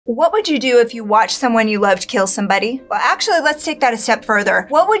What would you do if you watched someone you loved kill somebody? Well, actually, let's take that a step further.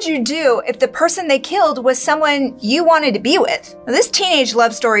 What would you do if the person they killed was someone you wanted to be with? Now, this teenage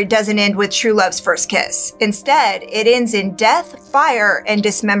love story doesn't end with true love's first kiss. Instead, it ends in death, fire, and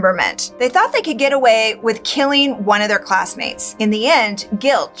dismemberment. They thought they could get away with killing one of their classmates. In the end,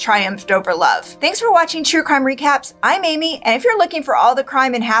 guilt triumphed over love. Thanks for watching True Crime Recaps. I'm Amy, and if you're looking for all the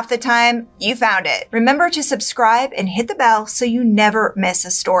crime in half the time, you found it. Remember to subscribe and hit the bell so you never miss a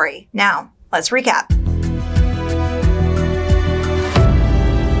story. Now, let's recap.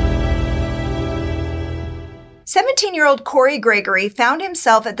 17-year-old Corey Gregory found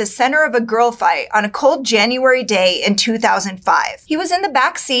himself at the center of a girl fight on a cold January day in 2005. He was in the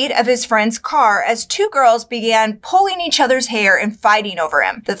back seat of his friend's car as two girls began pulling each other's hair and fighting over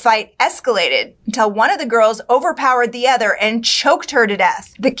him. The fight escalated until one of the girls overpowered the other and choked her to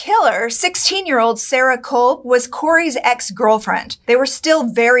death. The killer, 16-year-old Sarah Kolb, was Corey's ex-girlfriend. They were still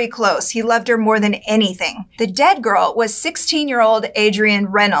very close. He loved her more than anything. The dead girl was 16-year-old Adrianne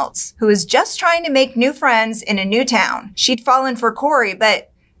Reynolds, who was just trying to make new friends in a new town. She'd fallen for Corey,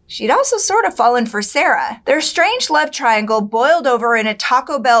 but she'd also sort of fallen for Sarah. Their strange love triangle boiled over in a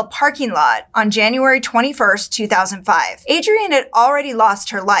Taco Bell parking lot on January 21st, 2005. Adrianne had already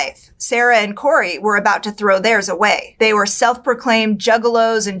lost her life. Sarah and Corey were about to throw theirs away. They were self-proclaimed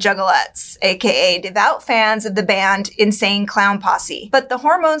juggalos and juggalettes, aka devout fans of the band Insane Clown Posse. But the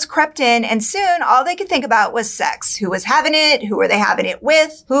hormones crept in, and soon all they could think about was sex. Who was having it? Who were they having it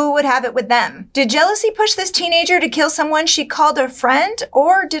with? Who would have it with them? Did jealousy push this teenager to kill someone she called a friend?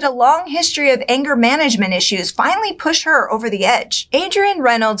 Or did a long history of anger management issues finally push her over the edge? Adrianne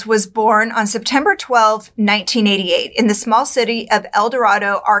Reynolds was born on September 12, 1988, in the small city of El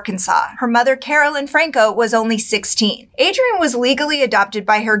Dorado, Arkansas. Her mother, Carolyn Franco, was only 16. Adrianne was legally adopted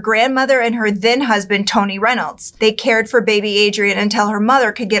by her grandmother and her then husband, Tony Reynolds. They cared for baby Adrianne until her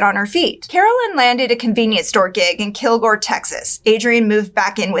mother could get on her feet. Carolyn landed a convenience store gig in Kilgore, Texas. Adrianne moved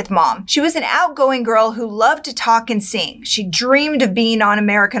back in with mom. She was an outgoing girl who loved to talk and sing. She dreamed of being on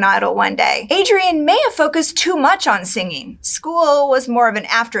American Idol one day. Adrianne may have focused too much on singing. School was more of an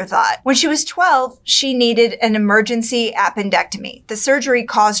afterthought. When she was 12, she needed an emergency appendectomy. The surgery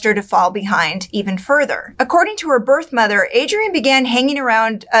caused her to fall behind even further. According to her birth mother, Adrianne began hanging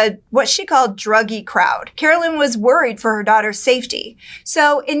around what she called druggy crowd. Carolyn was worried for her daughter's safety.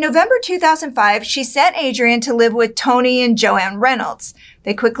 So in November 2005, she sent Adrianne to live with Tony and Joanne Reynolds.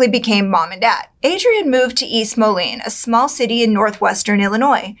 They quickly became mom and dad. Adrianne moved to East Moline, a small city in northwestern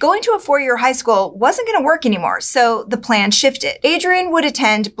Illinois. Going to a four-year high school wasn't going to work anymore, so the plan shifted. Adrianne would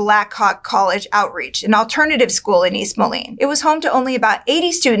attend Black Hawk College Outreach, an alternative school in East Moline. It was home to only about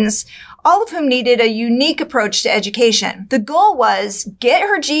 80 students, all of whom needed a unique approach to education. The goal was get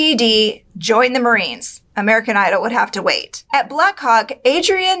her GED, join the Marines. American Idol would have to wait. At Black Hawk,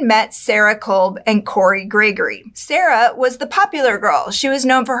 Adrianne met Sarah Kolb and Corey Gregory. Sarah was the popular girl. She was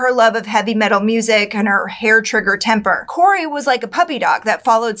known for her love of heavy metal music and her hair-trigger temper. Corey was like a puppy dog that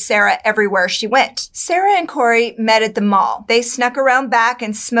followed Sarah everywhere she went. Sarah and Corey met at the mall. They snuck around back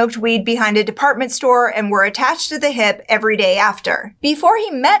and smoked weed behind a department store and were attached to the hip every day after. Before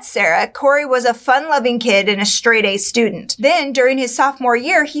he met Sarah, Corey was a fun-loving kid and a straight-A student. Then, during his sophomore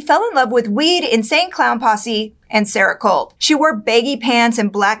year, he fell in love with weed, Insane Clown Posse, and Sarah Kolb. She wore baggy pants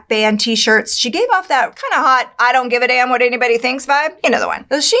and black band t-shirts. She gave off that kind of hot, I don't give a damn what anybody thinks vibe. You know the one.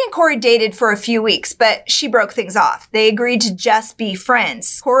 So she and Corey dated for a few weeks, but she broke things off. They agreed to just be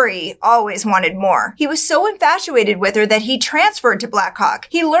friends. Corey always wanted more. He was so infatuated with her that he transferred to Black Hawk.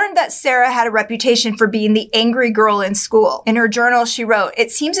 He learned that Sarah had a reputation for being the angry girl in school. In her journal, she wrote,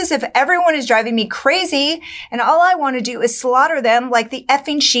 "It seems as if everyone is driving me crazy, and all I want to do is slaughter them like the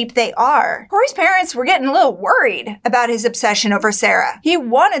effing sheep they are." Corey's parents were getting a little worried about his obsession over Sarah. He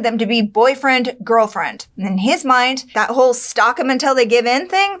wanted them to be boyfriend, girlfriend. And in his mind, that whole stalk them until they give in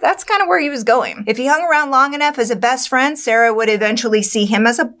thing, that's kind of where he was going. If he hung around long enough as a best friend, Sarah would eventually see him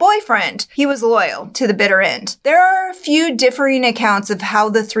as a boyfriend. He was loyal to the bitter end. There are a few differing accounts of how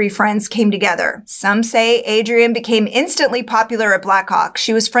the three friends came together. Some say Adrianne became instantly popular at Black Hawk.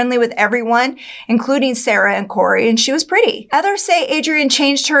 She was friendly with everyone, including Sarah and Corey, and she was pretty. Others say Adrianne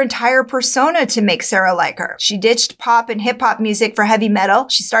changed her entire persona to make Sarah like her. She ditched pop and hip-hop music for heavy metal.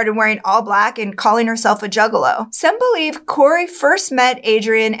 She started wearing all black and calling herself a juggalo. Some believe Corey first met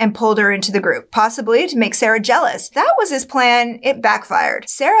Adrianne and pulled her into the group, possibly to make Sarah jealous. That was his plan. It backfired.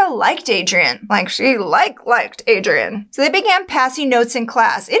 Sarah liked Adrianne. Like, she liked Adrianne. So they began passing notes in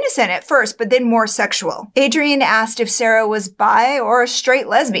class. Innocent at first, but then more sexual. Adrianne asked if Sarah was bi or a straight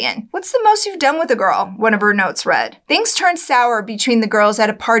lesbian. "What's the most you've done with a girl?" one of her notes read. Things turned sour between the girls at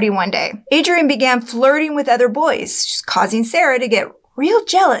a party one day. Adrianne began flirting with other boys, just causing Sarah to get real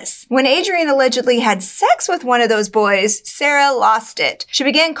jealous. When Adrianne allegedly had sex with one of those boys, Sarah lost it. She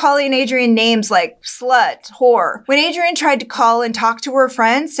began calling Adrianne names like slut, whore. When Adrianne tried to call and talk to her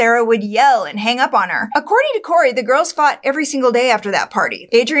friend, Sarah would yell and hang up on her. According to Corey, the girls fought every single day after that party.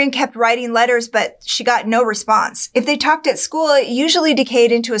 Adrianne kept writing letters, but she got no response. If they talked at school, it usually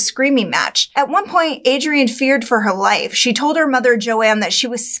decayed into a screaming match. At one point, Adrianne feared for her life. She told her mother, Joanne, that she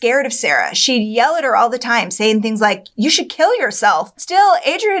was scared of Sarah. She'd yell at her all the time, saying things like, "You should kill yourself." Still,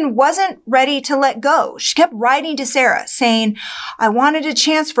 Adrianne wasn't ready to let go. She kept writing to Sarah, saying, "I wanted a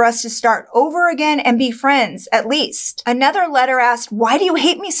chance for us to start over again and be friends, at least." Another letter asked, "Why do you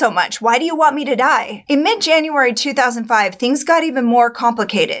hate me so much? Why do you want me to die?" In mid-January 2005, things got even more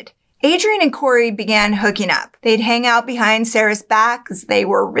complicated. Adrianne and Corey began hooking up. They'd hang out behind Sarah's back because they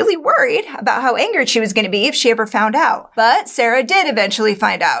were really worried about how angered she was going to be if she ever found out. But Sarah did eventually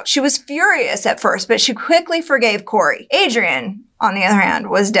find out. She was furious at first, but she quickly forgave Corey. Adrianne, on the other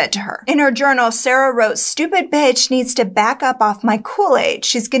hand, was dead to her. In her journal, Sarah wrote, "Stupid bitch needs to back up off my Kool-Aid.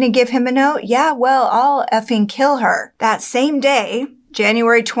 She's going to give him a note? Yeah, well, I'll effing kill her." That same day,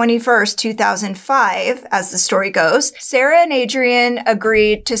 January 21st, 2005, as the story goes, Sarah and Adrianne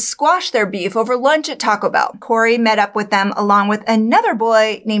agreed to squash their beef over lunch at Taco Bell. Corey met up with them along with another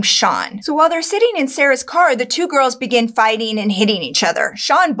boy named Sean. So while they're sitting in Sarah's car, the two girls begin fighting and hitting each other.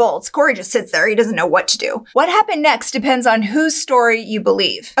 Sean bolts. Corey just sits there. He doesn't know what to do. What happened next depends on whose story you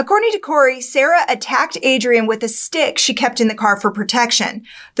believe. According to Corey, Sarah attacked Adrianne with a stick she kept in the car for protection.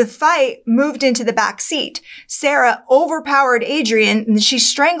 The fight moved into the back seat. Sarah overpowered Adrianne and she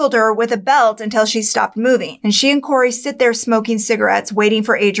strangled her with a belt until she stopped moving. And she and Corey sit there smoking cigarettes, waiting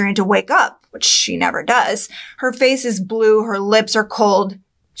for Adrianne to wake up, which she never does. Her face is blue, her lips are cold.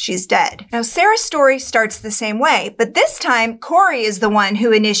 She's dead. Now, Sarah's story starts the same way, but this time, Corey is the one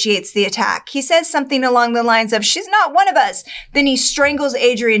who initiates the attack. He says something along the lines of, "She's not one of us." Then he strangles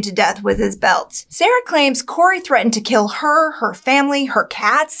Adrianne to death with his belt. Sarah claims Corey threatened to kill her, her family, her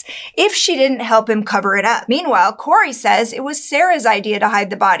cats, if she didn't help him cover it up. Meanwhile, Corey says it was Sarah's idea to hide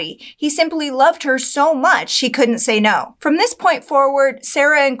the body. He simply loved her so much he couldn't say no. From this point forward,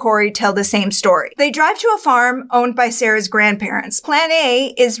 Sarah and Corey tell the same story. They drive to a farm owned by Sarah's grandparents. Plan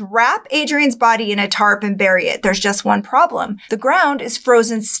A is wrap Adrianne's body in a tarp and bury it. There's just one problem. The ground is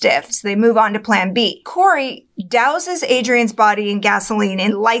frozen stiff, so they move on to plan B. Corey douses Adrianne's body in gasoline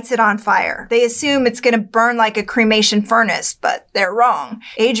and lights it on fire. They assume it's going to burn like a cremation furnace, but they're wrong.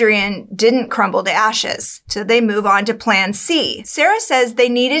 Adrianne didn't crumble to ashes, so they move on to plan C. Sarah says they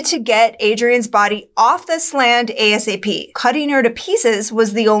needed to get Adrianne's body off this land ASAP. Cutting her to pieces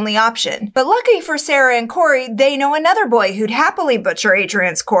was the only option. But lucky for Sarah and Corey, they know another boy who'd happily butcher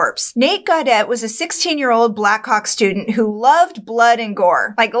Adrianne's corpse. Nate Gaudette was a 16-year-old Blackhawk student who loved blood and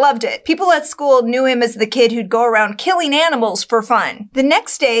gore. Like, loved it. People at school knew him as the kid who'd go around killing animals for fun. The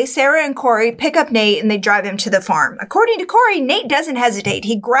next day, Sarah and Corey pick up Nate and they drive him to the farm. According to Corey, Nate doesn't hesitate.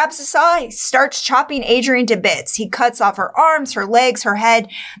 He grabs a saw, he starts chopping Adrianne to bits. He cuts off her arms, her legs, her head,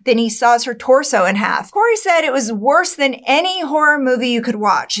 then he saws her torso in half. Corey said it was worse than any horror movie you could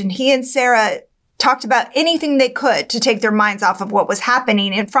watch, and he and Sarah talked about anything they could to take their minds off of what was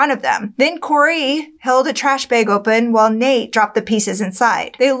happening in front of them. Then Corey held a trash bag open while Nate dropped the pieces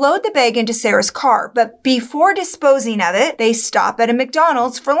inside. They load the bag into Sarah's car, but before disposing of it, they stop at a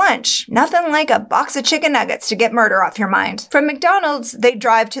McDonald's for lunch. Nothing like a box of chicken nuggets to get murder off your mind. From McDonald's, they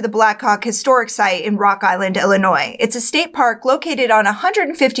drive to the Blackhawk Historic Site in Rock Island, Illinois. It's a state park located on a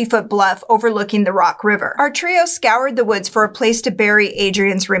 150-foot bluff overlooking the Rock River. Our trio scoured the woods for a place to bury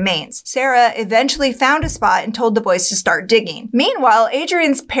Adrianne's remains. Sarah eventually found a spot and told the boys to start digging. Meanwhile,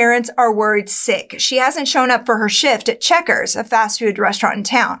 Adrianne's parents are worried sick. She hasn't shown up for her shift at Checkers, a fast food restaurant in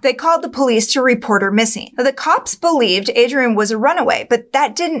town. They called the police to report her missing. Now, the cops believed Adrianne was a runaway, but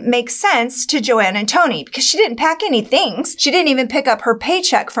that didn't make sense to Joanne and Tony because she didn't pack any things. She didn't even pick up her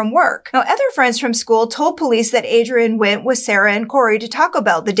paycheck from work. Now, other friends from school told police that Adrianne went with Sarah and Corey to Taco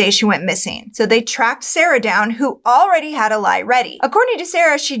Bell the day she went missing. So they tracked Sarah down, who already had a lie ready. According to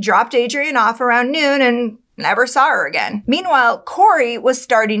Sarah, she dropped Adrianne off around noon and never saw her again. Meanwhile, Corey was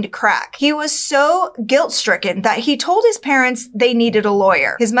starting to crack. He was so guilt-stricken that he told his parents they needed a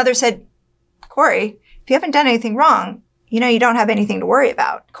lawyer. His mother said, "Corey, if you haven't done anything wrong, you don't have anything to worry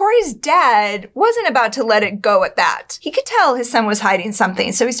about." Corey's dad wasn't about to let it go at that. He could tell his son was hiding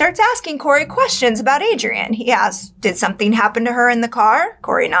something, so he starts asking Corey questions about Adrianne. He asks, "Did something happen to her in the car?"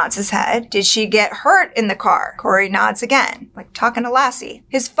 Corey nods his head. "Did she get hurt in the car?" Corey nods again, like talking to Lassie.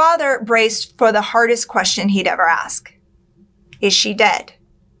 His father braced for the hardest question he'd ever ask. "Is she dead?"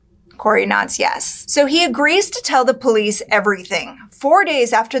 Corey nods yes. So he agrees to tell the police everything. 4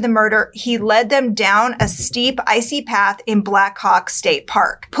 days after the murder, he led them down a steep, icy path in Black Hawk State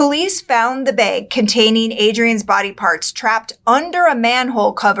Park. Police found the bag containing Adrianne's body parts trapped under a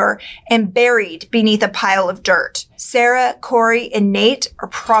manhole cover and buried beneath a pile of dirt. Sarah, Corey, and Nate are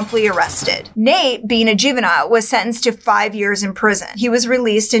promptly arrested. Nate, being a juvenile, was sentenced to 5 years in prison. He was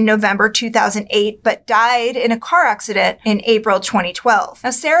released in November 2008, but died in a car accident in April 2012.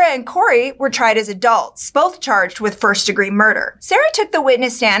 Now, Sarah and Corey were tried as adults, both charged with first-degree murder. Sarah took the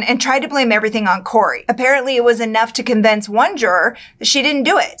witness stand and tried to blame everything on Corey. Apparently, it was enough to convince one juror that she didn't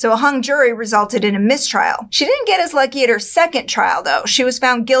do it, so a hung jury resulted in a mistrial. She didn't get as lucky at her second trial, though. She was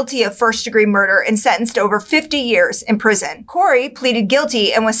found guilty of first-degree murder and sentenced to over 50 years in prison. Corey pleaded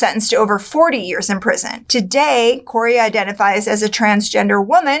guilty and was sentenced to over 40 years in prison. Today, Corey identifies as a transgender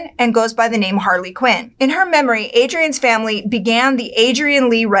woman and goes by the name Harley Quinn. In her memory, Adrianne's family began the Adrianne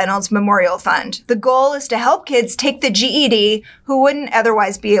Leigh Reynolds Memorial Fund. The goal is to help kids take the GED who wouldn't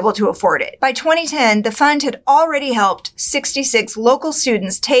otherwise be able to afford it. By 2010, the fund had already helped 66 local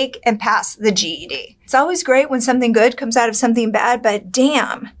students take and pass the GED. It's always great when something good comes out of something bad, but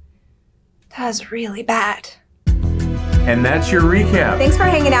damn, that was really bad. And that's your recap. Thanks for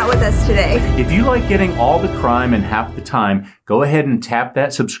hanging out with us today. If you like getting all the crime in half the time, go ahead and tap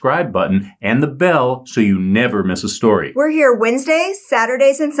that subscribe button and the bell so you never miss a story. We're here Wednesdays,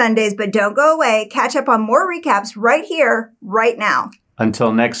 Saturdays, and Sundays, but don't go away. Catch up on more recaps right here, right now.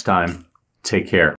 Until next time, take care.